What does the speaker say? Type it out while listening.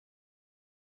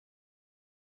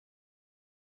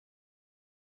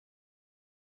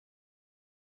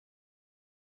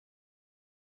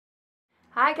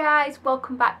Hi guys,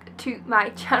 welcome back to my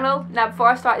channel. Now before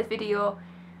I start this video,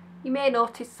 you may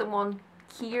notice someone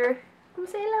here. Come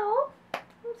say hello.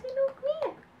 Come say hello, come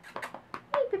here.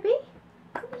 Hey baby,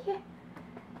 come here.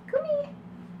 Come here.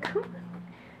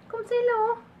 Come say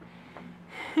hello.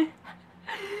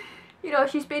 You know,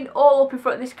 she's been all up in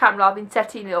front of this camera. I've been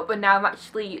setting it up and now I'm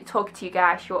actually talking to you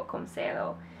guys. She won't come say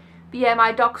hello. But yeah,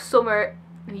 my dog Summer,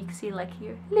 and you can see like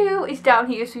here, Lou is down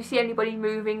here, so if you see anybody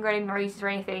moving or any noises or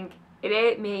anything, it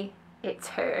ain't me, it's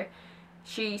her.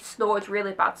 She snores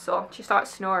really bad, so she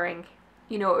starts snoring,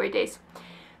 you know what it is.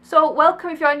 So welcome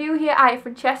if you're new here. I am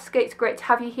Francesca. It's great to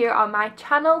have you here on my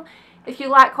channel. If you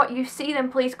like what you see,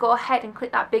 then please go ahead and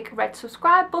click that big red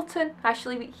subscribe button. I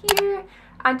shall leave it here,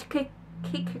 and you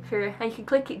can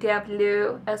click it down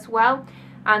below as well.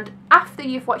 And after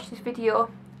you've watched this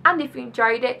video, and if you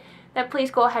enjoyed it, then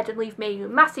please go ahead and leave me a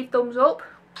massive thumbs up.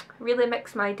 It really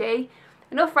makes my day.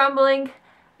 Enough rambling.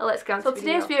 Let's go on to the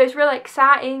video. Today's video is really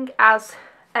exciting as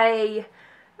a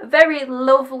very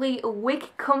lovely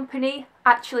wig company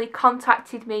actually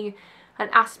contacted me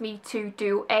and asked me to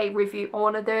do a review on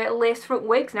one of their lace front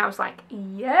wigs, and I was like,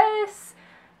 yes.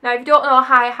 Now if you don't know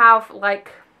how I have I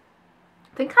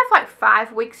think I have like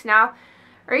 5 wigs now.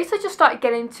 I recently just started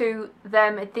getting into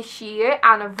them this year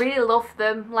and I really love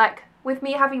them. Like with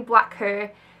me having black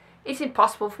hair, it's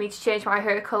impossible for me to change my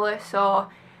hair colour, so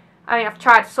I mean, I've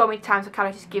tried so many times I kind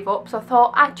of just give up, so I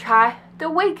thought I'd try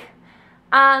the wig.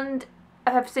 And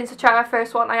ever since I tried my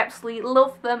first one, I absolutely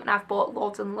love them and I've bought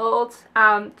loads and loads.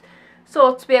 And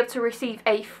so to be able to receive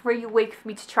a free wig for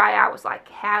me to try out was like,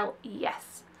 hell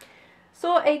yes.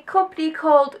 So a company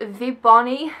called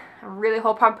Vebonnie, I really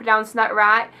hope I'm pronouncing that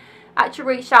right, actually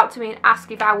reached out to me and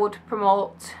asked if I would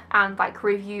promote and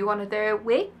review one of their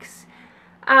wigs.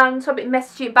 And so I've been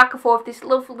messaging back and forth with this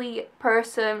lovely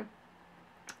person,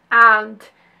 and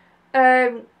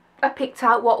I picked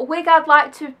out what wig I'd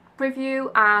like to review,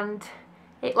 and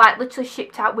it literally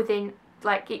shipped out within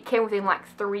it came within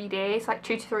 3 days,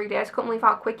 2 to 3 days. I couldn't believe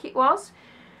how quick it was.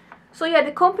 So yeah,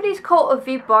 the company's called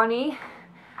Vebonnie.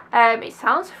 It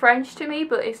sounds French to me,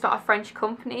 but it's not a French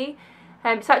company.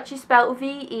 It's actually spelled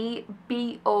Vebonnie,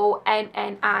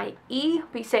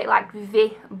 but you say it like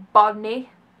Vébonnie.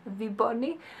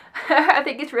 Vebonnie. I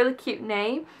think it's a really cute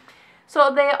name. So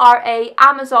they are a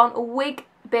Amazon wig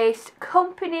based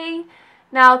company.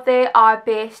 Now they are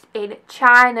based in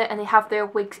China and they have their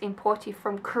wigs imported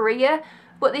from Korea,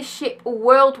 but they ship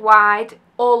worldwide,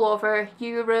 all over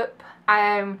Europe.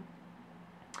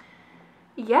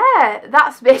 Yeah,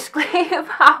 that's basically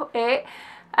about it.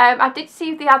 I did see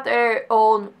if they had their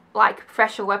own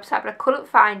professional website, but I couldn't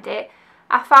find it.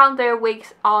 I found their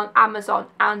wigs on Amazon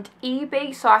and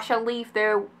eBay, so I shall leave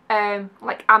their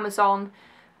Amazon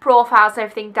profiles and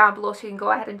everything down below so you can go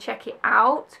ahead and check it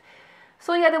out.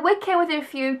 So yeah, the wig came within a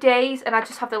few days and I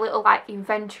just have the little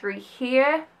inventory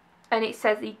here, and it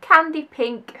says the candy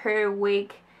pink hair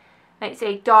wig, and it's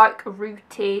a dark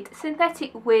rooted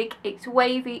synthetic wig. It's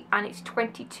wavy and it's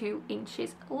 22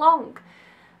 inches long.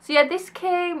 So yeah, this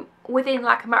came within a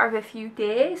matter of a few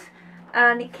days,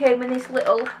 and it came in this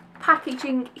little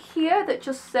packaging here that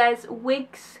just says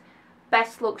wigs,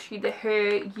 best luxury, the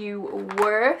hair you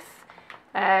worth.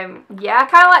 Yeah, I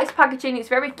kind of like this packaging. It's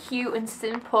very cute and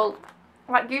simple.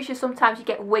 Usually sometimes you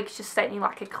get wigs just sent in a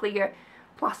clear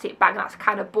plastic bag, and that's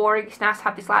kind of boring. It's nice to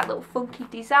have this little funky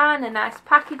design and nice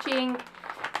packaging.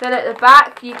 Then at the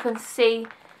back you can see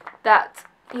that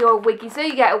your wig is there.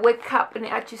 You get a wig cap and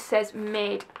it just says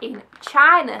made in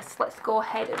China. So let's go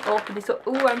ahead and open this up.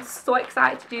 Oh, I'm so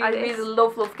excited to do this. I really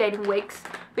love getting wigs.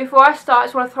 Before I start, I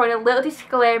just want to throw in a little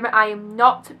disclaimer. I am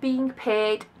not being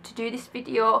paid to do this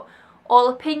video. All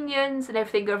opinions and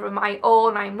everything are of my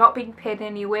own. I'm not being paid in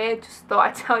any way. Just thought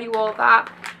I'd tell you all that.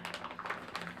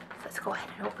 So let's go ahead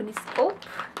and open this up.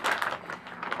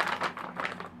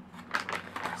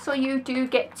 So you do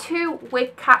get 2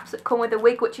 wig caps that come with a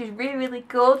wig, which is really, really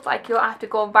good. You don't have to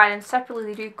go and buy them separately.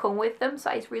 They do come with them,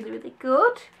 so it's really, really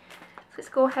good. So let's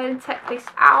go ahead and take this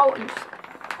out. And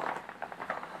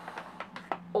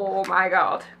oh my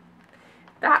god,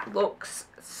 that looks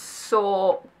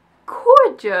so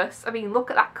gorgeous. I mean,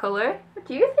 look at that colour. What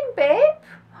do you think, babe?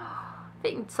 I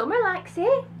think Summer likes it. Do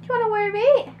you want to wear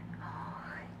it? Oh,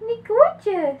 isn't it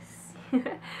gorgeous?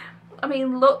 I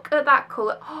mean, look at that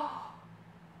colour. Oh,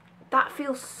 that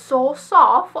feels so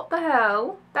soft. What the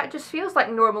hell? That just feels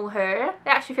like normal hair. It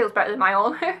actually feels better than my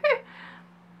own hair.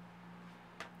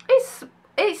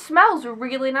 It smells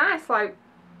really nice.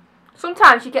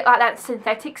 Sometimes you get that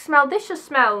synthetic smell. This just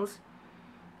smells,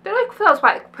 I don't know if it smells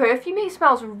perfumey. It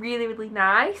smells really, really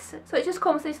nice. So it just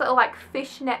comes with this little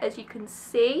fishnet, as you can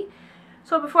see.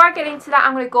 So before I get into that,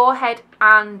 I'm going to go ahead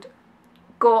and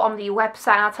go on the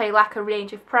website and I'll tell you like a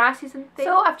range of prices and things.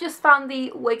 So I've just found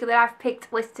the wig that I've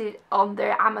picked listed on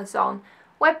their Amazon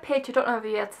webpage. I don't know if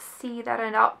you're able to see that or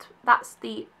not. That's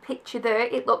the picture there.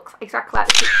 It looks exactly like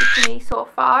the picture to me so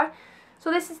far.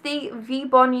 So this is the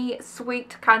Vebonnie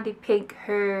Sweet Candy Pink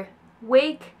hair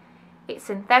wig. It's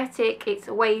synthetic, it's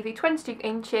wavy, 22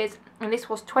 inches, and this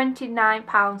was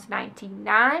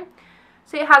 £29.99.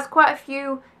 So it has quite a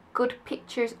few good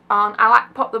pictures on. I like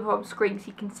to pop them on screen so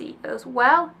you can see it as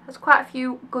well. There's quite a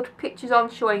few good pictures on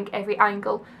showing every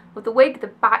angle of the wig, the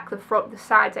back, the front, the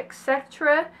sides,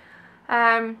 etc.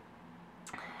 They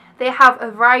have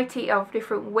a variety of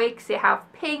different wigs. They have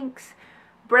pinks,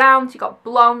 browns, you got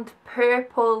blonde,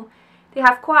 purple. They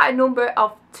have quite a number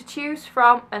of to choose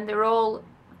from, and they're all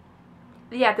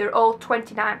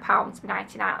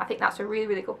 £29.99. I think that's a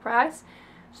really good price.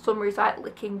 Summer's like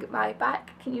licking my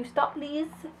back. Can you stop, please?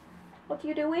 What are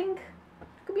you doing?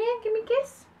 Come here, give me a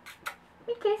kiss. Give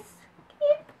me a kiss. Come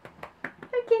here.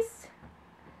 Give me a kiss.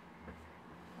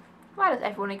 Why does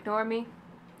everyone ignore me?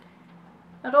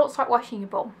 Now don't start washing your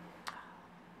bum.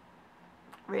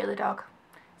 Really, dog.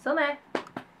 Summer. Come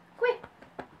here.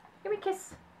 Give me a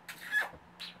kiss.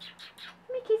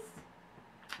 Give me a kiss.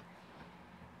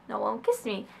 No one kissed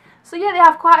me. So yeah, they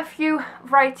have quite a few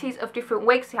varieties of different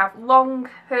wigs. They have long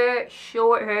hair,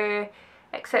 short hair,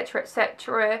 etc,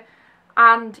 etc.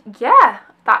 And yeah,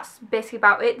 that's basically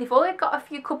about it. They've only got a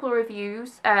few couple of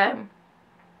reviews. So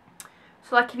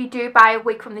like if you do buy a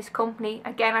wig from this company,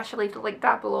 again I shall leave the link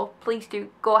down below. Please do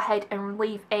go ahead and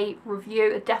leave a review.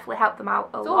 It'll definitely help them out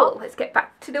a lot. Let's get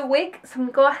back to the wig. So I'm going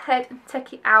to go ahead and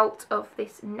take it out of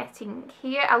this netting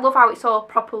here. I love how it's all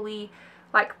properly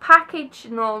like packaged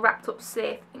and all wrapped up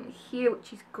safe in here,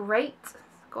 which is great. Let's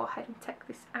go ahead and take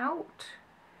this out.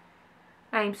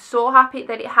 I'm so happy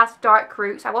that it has dark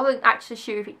roots. I wasn't actually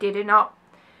sure if it did or not.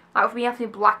 Like with me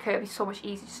having black hair, it's so much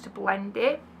easier just to blend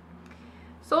it.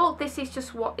 So this is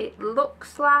just what it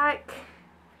looks like.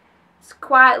 It's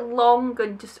quite long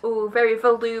and just very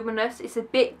voluminous. It's a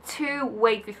bit too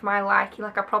wavy for my liking.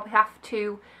 Like I probably have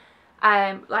to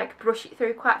like brush it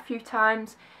through quite a few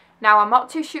times. Now I'm not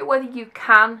too sure whether you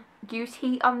can use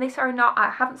heat on this or not. I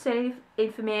haven't seen any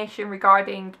information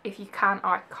regarding if you can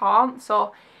or can't,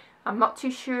 so I'm not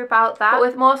too sure about that. But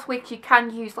with most wigs you can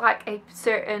use like a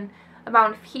certain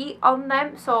amount of heat on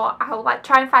them, so I'll like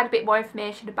try and find a bit more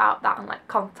information about that and like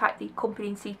contact the company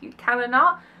and see if you can or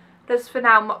not. But as for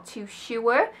now I'm not too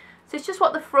sure. So it's just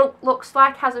what the front looks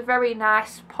like. It has a very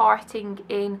nice parting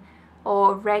in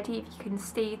already, if you can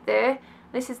see there.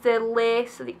 This is the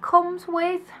lace that it comes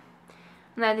with.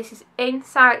 And then this is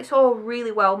inside. It's all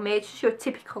really well made. It's just your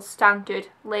typical standard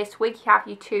lace wig. You have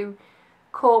your two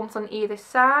combs on either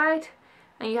side.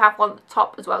 And you have one at the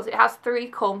top as well. So it has 3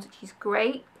 combs, which is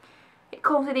great. It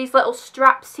comes with these little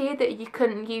straps here that you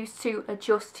can use to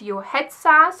adjust to your head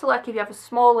size. So like if you have a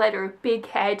small head or a big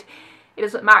head, it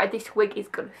doesn't matter. This wig is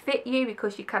going to fit you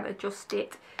because you can adjust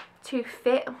it to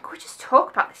fit. And could we just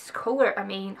talk about this colour? I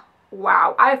mean,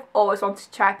 wow. I've always wanted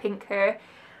to try pink hair.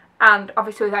 And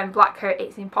obviously with having black hair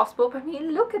it's impossible, but I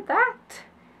mean look at that.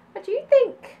 What do you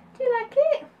think? Do you like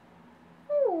it?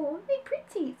 Oh, very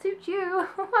pretty. It suits you.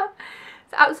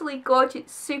 It's absolutely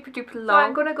gorgeous, super duper long. So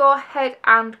I'm going to go ahead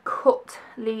and cut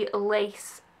the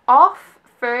lace off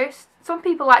first. Some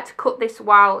people like to cut this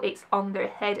while it's on their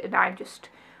head and I'm just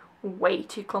way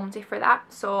too clumsy for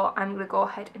that. So I'm going to go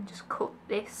ahead and just cut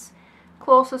this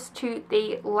closest to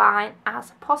the line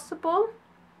as possible.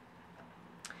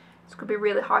 It's going to be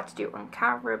really hard to do on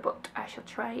camera, but I shall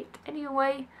try it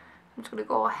anyway. I'm just going to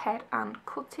go ahead and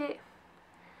cut it.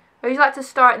 I usually like to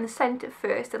start in the centre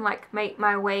first and like make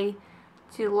my way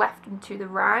to the left and to the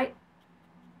right.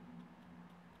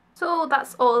 So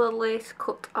that's all the lace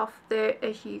cut off there,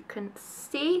 as you can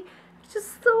see. It's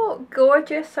just so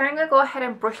gorgeous. So I'm going to go ahead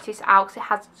and brush this out because it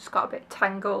has just got a bit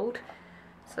tangled.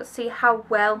 So see how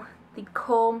well the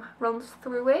comb runs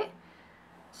through it.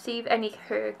 See if any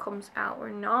hair comes out or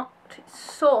not. It's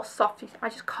so soft. I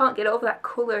just can't get over that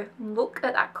colour. Look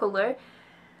at that colour.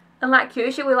 And like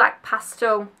usually with like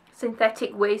pastel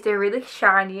synthetic wigs, they're really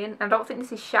shiny, and I don't think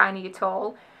this is shiny at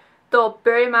all. Though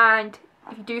bear in mind,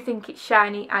 if you do think it's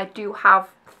shiny, I do have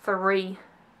 3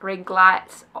 ring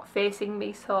lights facing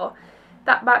me, so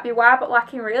that might be why. But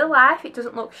like in real life it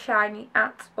doesn't look shiny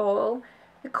at all.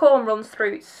 The comb runs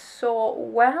through it so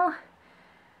well.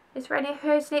 Is there any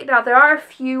hairs in it? Now there are a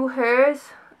few hairs.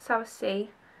 Let's have a see.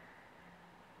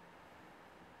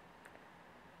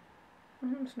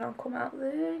 There's none come out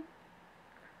there.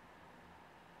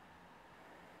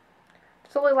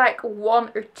 There's only like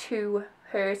 1 or 2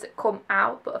 hairs that come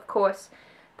out, but of course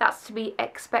that's to be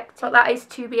expected. But that is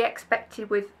to be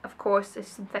expected with, of course, a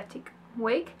synthetic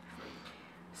wig.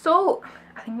 So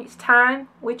I think it's time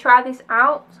we try this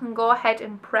out and go ahead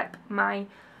and prep my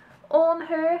own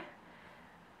hair.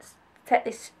 Take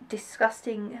this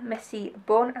disgusting messy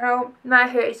bun out. My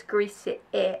hair is greasy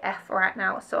AF right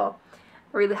now, so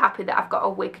I'm really happy that I've got a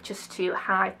wig just to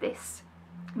hide this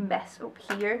mess up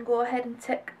here. Go ahead and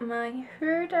take my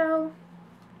hair down.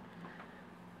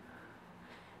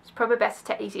 It's probably best to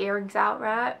take these earrings out,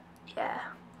 right? Yeah.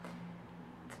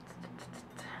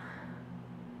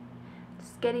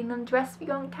 Just getting undressed for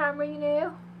you on camera, you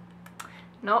know.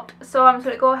 Not. So I'm just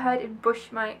going to go ahead and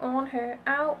brush my own hair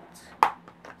out.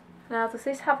 Now, does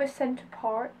this have a centre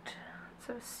part?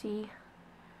 Let's see.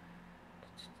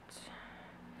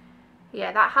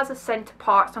 Yeah, that has a centre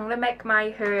part, so I'm going to make my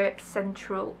hair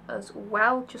central as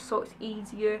well, just so it's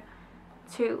easier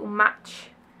to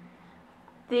match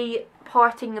the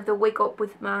parting of the wig up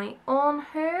with my own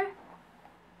hair.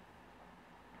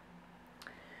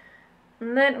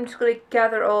 And then I'm just going to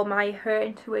gather all my hair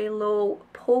into a low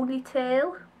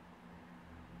ponytail.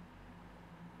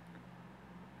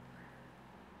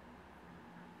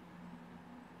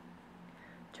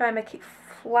 Try and make it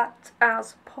flat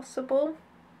as possible.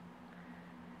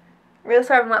 Really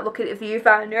sorry I'm not looking at the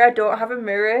viewfinder, I don't have a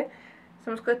mirror.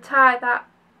 So I'm just going to tie that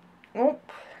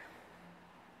up.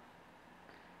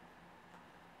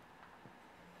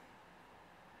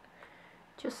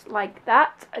 Just like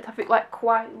that. I'd have it like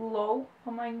quite low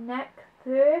on my neck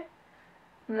there.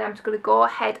 And then I'm just going to go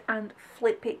ahead and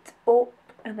flip it up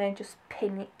and then just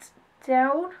pin it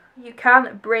down. You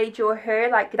can braid your hair,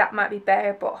 like that might be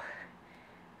better, but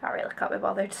I really can't be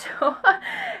bothered, so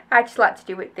I just like to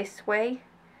do it this way.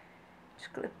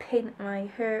 Just going to pin my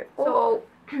hair up.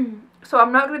 So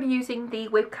I'm not going to be using the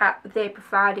wig cap they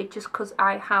provided just because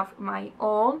I have my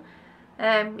own.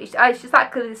 It's just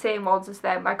exactly the same ones as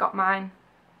them. I got mine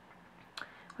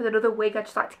with another wig. I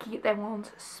just like to keep them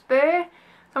ones spare.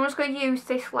 So I'm just going to use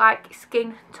this like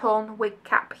skin tone wig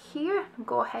cap here and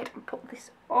go ahead and put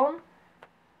this on.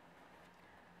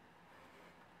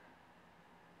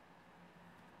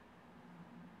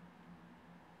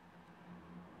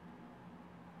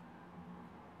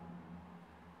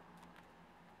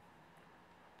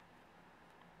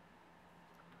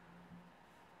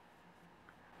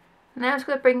 Now I'm just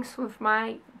going to bring some of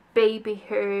my baby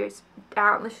hairs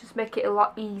down. Let's just make it a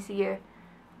lot easier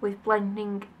with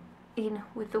blending in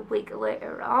with the wig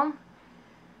later on.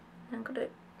 I'm going to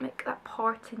make that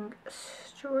parting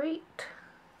straight.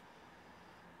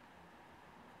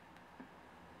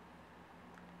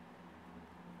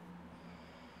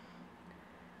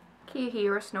 Can you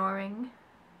hear her snoring?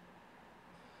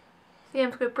 So yeah, I'm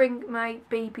just going to bring my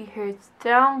baby hairs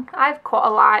down. I've quite a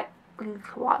lot.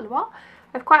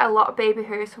 I've quite a lot of baby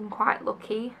hair, so I'm quite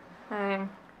lucky.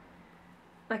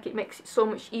 Like, it makes it so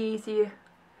much easier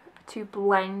to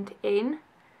blend in.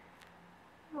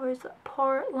 Where's that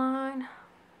part line?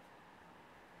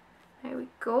 There we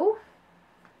go.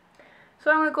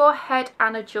 So I'm going to go ahead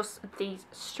and adjust these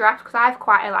straps because I have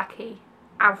quite a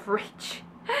average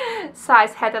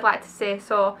size head, I'd like to say.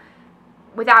 So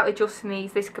without adjusting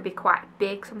these, this could be quite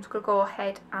big. So I'm just going to go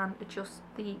ahead and adjust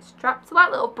the straps. So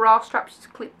like little bra straps,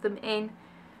 just clip them in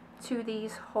to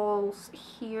these holes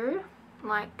here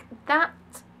like that.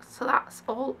 So that's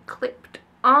all clipped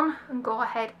on, and go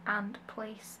ahead and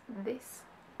place this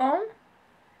on.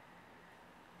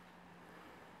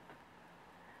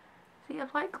 See,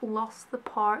 I've like lost the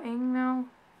parting now.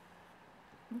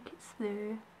 I think it's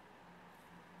there.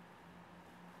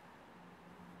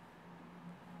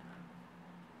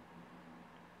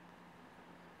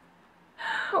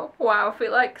 Wow, I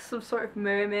feel like some sort of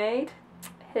mermaid.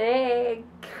 Hey,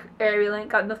 Ariel ain't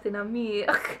got nothing on me.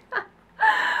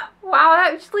 Wow,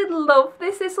 I actually love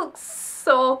this. This looks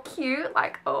so cute.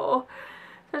 Like, oh.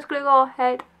 I'm just going to go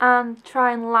ahead and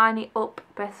try and line it up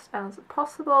best as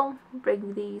possible.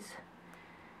 Bring these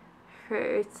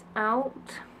hairs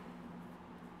out.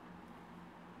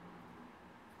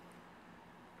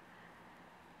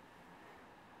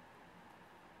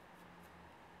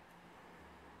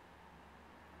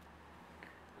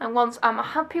 And once I'm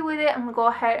happy with it, I'm going to go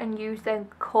ahead and use them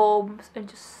combs and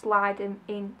just slide them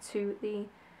into the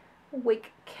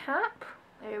wig cap.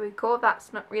 There we go,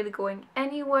 that's not really going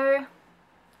anywhere.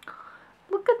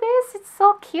 Look at this, it's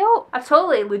so cute. I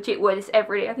totally legit wear this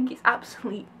every day. I think it's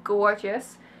absolutely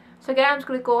gorgeous. So again, I'm just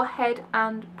going to go ahead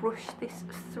and brush this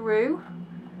through.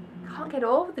 Can't get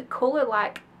over the colour,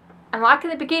 like, and like in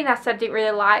the beginning I said I didn't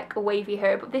really like a wavy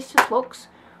hair, but this just looks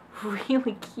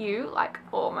really cute. Like,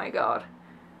 oh my god.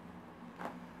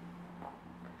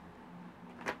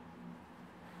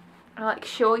 I'll like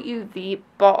show you the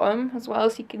bottom as well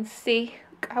so you can see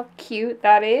how cute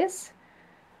that is.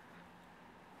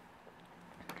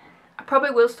 I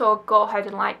probably will still go ahead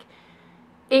and like,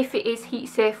 if it is heat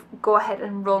safe, go ahead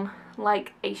and run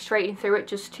like a straighten through it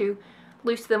just to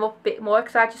loosen them up a bit more,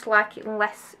 because I just like it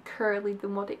less curly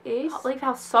than what it is. I like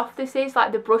how soft this is,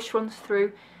 like the brush runs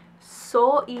through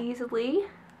so easily.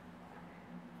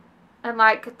 And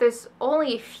like there's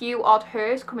only a few odd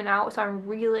hairs coming out, so I'm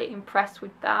really impressed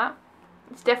with that.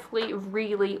 It's definitely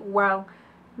really well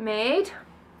made.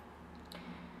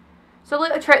 So a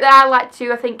little trick that I like to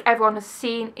do, I think everyone has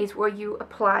seen, is where you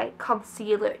apply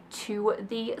concealer to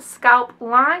the scalp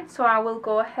line. So I will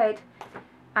go ahead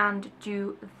and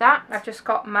do that. I've just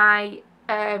got my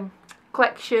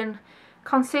collection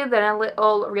concealer and a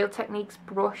little Real Techniques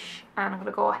brush, and I'm going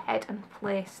to go ahead and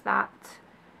place that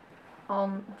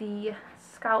on the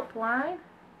scalp line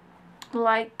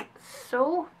like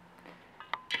so.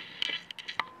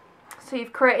 So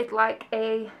you've created like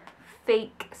a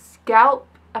fake scalp.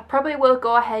 I probably will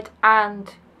go ahead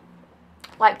and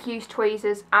like use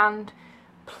tweezers and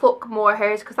pluck more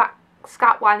hairs, because that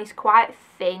scalp line is quite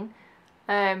thin.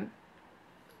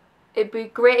 It'd be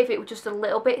great if it was just a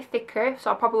little bit thicker,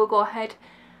 so I probably will go ahead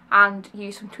and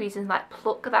use some tweezers and like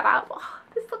pluck that out. Oh,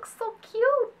 this looks so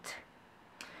cute.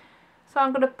 So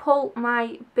I'm going to pull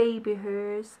my baby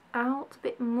hairs out a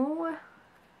bit more.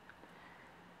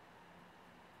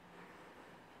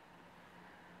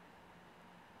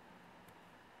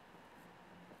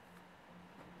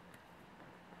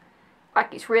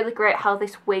 Like, it's really great how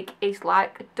this wig is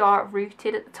like dark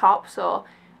rooted at the top, so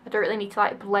I don't really need to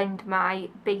like blend my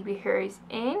baby hairs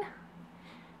in.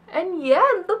 And yeah,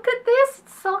 look at this,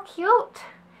 it's so cute.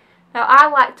 Now I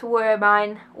like to wear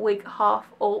mine wig half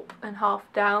up and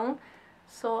half down,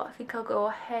 so I think I'll go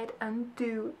ahead and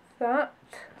do that.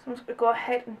 So I'm just going to go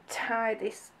ahead and tie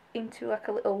this into like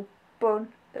a little bun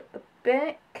at the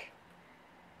back.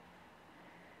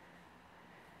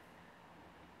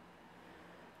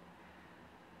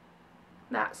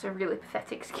 That's a really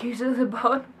pathetic excuse of the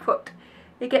bun, but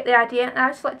you get the idea. And I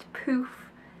just like to poof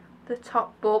the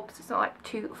top bulb so it's not like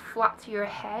too flat to your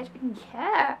head. And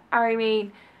yeah, I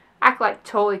mean, I could like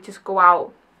totally just go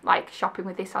out like shopping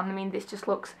with this on. I mean, this just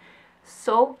looks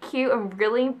so cute. I'm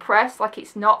really impressed. Like,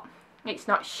 it's not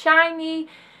shiny,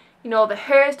 you know, the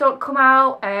hairs don't come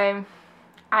out.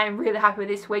 I'm really happy with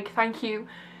this wig. Thank you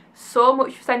so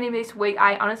much for sending me this wig.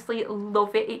 I honestly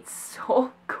love it. It's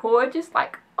so gorgeous.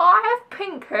 Like, oh, I have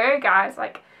pink hair, guys.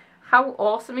 Like, how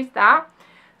awesome is that?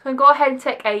 So I'm going to go ahead and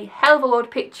take a hell of a load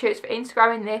of pictures for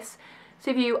Instagram in this.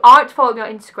 So if you aren't following me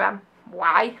on Instagram,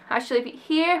 why? I should leave it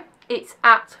here. It's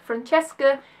at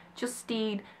Francesca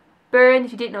Byrne.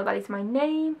 If you didn't know, that is my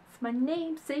name. It's my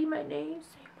name. Say my name.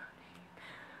 Say my name.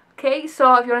 Okay,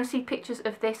 so if you want to see pictures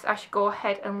of this, I should go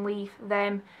ahead and leave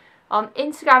them on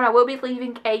Instagram. I will be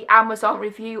leaving a Amazon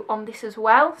review on this as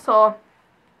well. So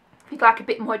if you'd like a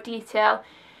bit more detail,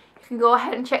 you can go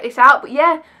ahead and check this out. But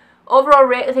yeah, overall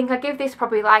rate, I think I give this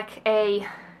probably like an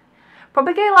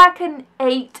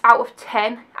 8 out of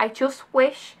 10. I just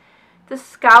wish the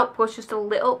scalp was just a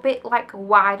little bit like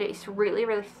wider. It's really,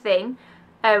 really thin.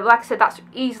 Like I said, that's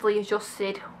easily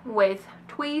adjusted with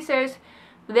tweezers.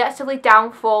 But that's the only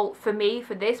downfall for me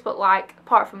for this. But like,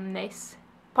 apart from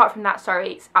that,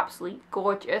 sorry, it's absolutely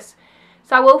gorgeous.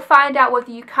 So I will find out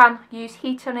whether you can use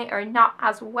heat on it or not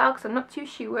as well, because I'm not too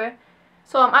sure.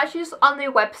 So I'm actually just on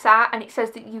their website, and it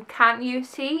says that you can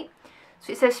use heat.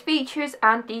 So it says features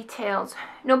and details.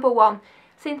 Number 1,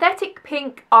 synthetic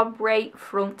pink ombre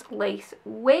front lace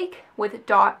wig with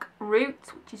dark roots,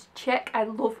 which is check. I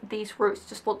love these roots,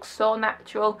 just look so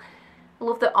natural. I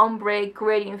love the ombre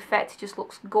gradient effect, it just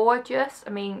looks gorgeous.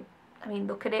 I mean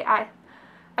look at it. I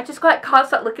just can't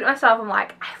stop looking at myself. I'm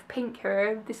like, I have pink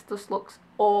hair. This just looks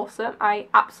awesome. I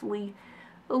absolutely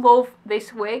love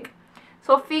this wig.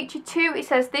 So feature 2, it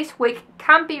says this wig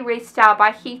can be restyled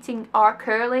by heating or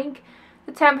curling.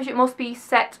 The temperature must be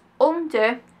set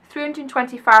under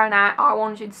 320 Fahrenheit or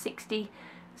 160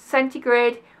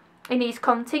 centigrade. It needs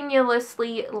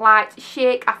continuously light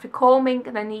shake after combing,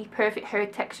 and then the perfect hair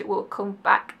texture will come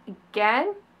back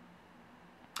again.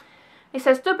 It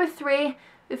says number 3,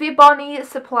 Vebonnie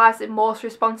supplies the most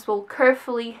responsible,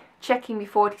 carefully checking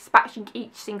before dispatching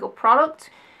each single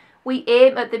product. We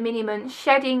aim at the minimum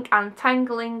shedding and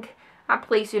tangling, and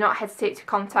please do not hesitate to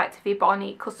contact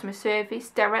Vebonnie customer service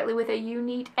directly whether you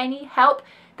need any help.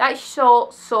 That is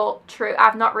so true.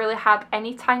 I've not really had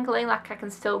any tangling. Like, I can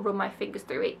still run my fingers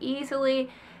through it easily.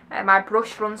 My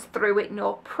brush runs through it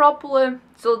no problem.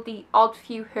 So the odd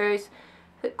few hairs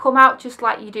that come out just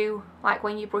like you do like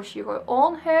when you brush your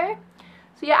own hair.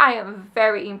 So yeah, I am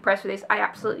very impressed with this. I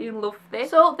absolutely love this.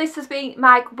 So this has been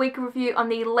my wig review on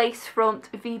the lace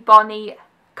front Vebonnie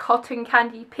cotton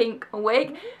candy pink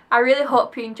wig. I really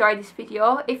hope you enjoyed this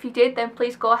video. If you did, then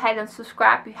please go ahead and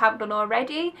subscribe if you haven't done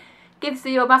already. Give this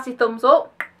video a massive thumbs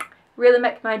up. Really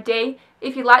make my day.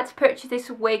 If you'd like to purchase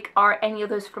this wig or any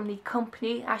others from the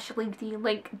company, I shall leave the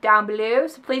link down below.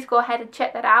 So please go ahead and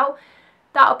check that out.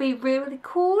 That'll be really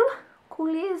cool.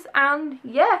 Coolies. And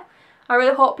yeah, I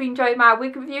really hope you enjoyed my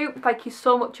wig review. Thank you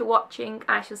so much for watching.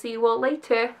 I shall see you all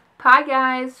later. Bye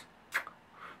guys.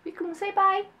 We can say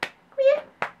bye. Come here.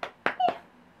 Come here.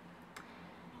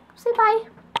 Say bye.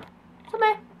 Come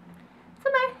here.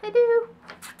 Come here. I do.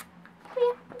 Come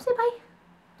here. Say bye.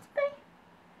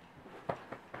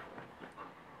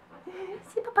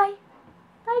 Say bye-bye.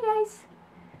 Bye guys.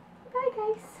 Bye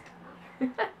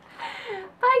guys.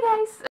 Bye guys.